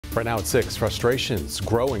Right now at 6, frustrations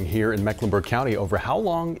growing here in Mecklenburg County over how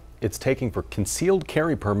long it's taking for concealed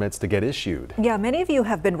carry permits to get issued. Yeah, many of you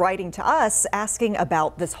have been writing to us asking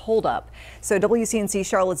about this holdup. So WCNC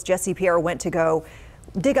Charlotte's Jesse Pierre went to go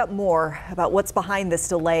dig up more about what's behind this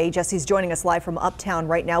delay. Jesse's joining us live from Uptown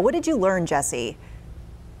right now. What did you learn, Jesse?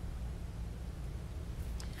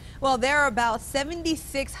 Well, there are about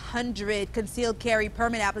 7,600 concealed carry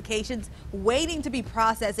permit applications waiting to be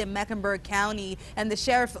processed in Mecklenburg County. And the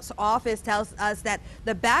sheriff's office tells us that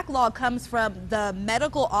the backlog comes from the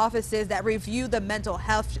medical offices that review the mental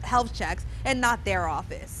health checks and not their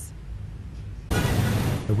office.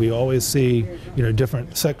 We always see,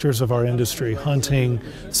 different sectors of our industry, hunting,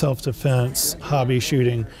 self-defense, hobby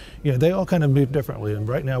shooting, they all kind of move differently. And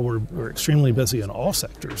right now we're extremely busy in all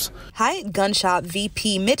sectors. Hyatt Gun Shop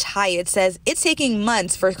VP Mitch Hyatt says it's taking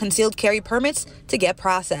months for concealed carry permits to get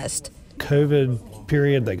processed. COVID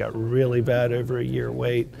period, they got really bad, over a year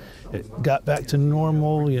wait. It got back to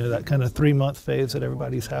normal, that kind of 3-month phase that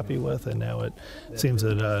everybody's happy with, and now it seems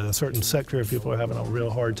that a certain sector of people are having a real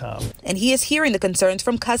hard time. And he is hearing the concerns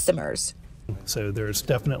from customers. So there's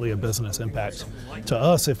definitely a business impact to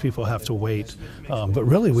us if people have to wait, but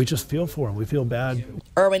really we just feel for them. We feel bad.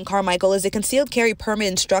 Erwin Carmichael is a concealed carry permit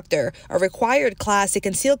instructor, a required class to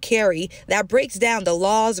conceal carry that breaks down the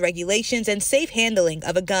laws, regulations, and safe handling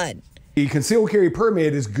of a gun. The concealed carry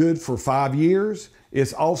permit is good for 5 years.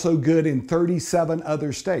 It's also good in 37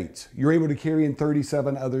 other states. You're able to carry in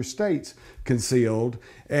 37 other states concealed,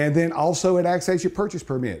 and then also it acts as your purchase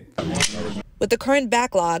permit. With the current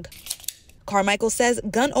backlog, Carmichael says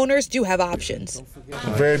gun owners do have options.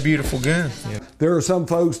 Very beautiful gun. There are some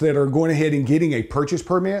folks that are going ahead and getting a purchase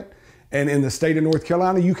permit, and in the state of North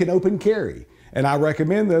Carolina, you can open carry. And I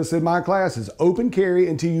recommend this in my classes, open carry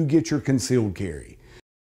until you get your concealed carry.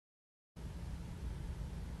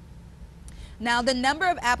 Now, the number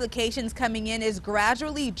of applications coming in is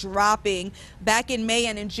gradually dropping. Back in May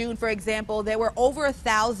and in June, for example, there were over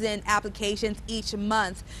 1,000 applications each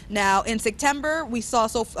month. Now, in September, we saw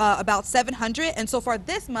about 700, and so far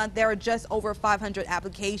this month, there are just over 500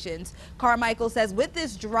 applications. Carmichael says with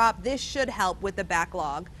this drop, this should help with the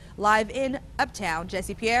backlog. Live in Uptown,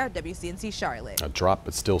 Jesse Pierre, WCNC Charlotte. A drop,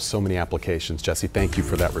 but still so many applications. Jesse, thank you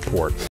for that report.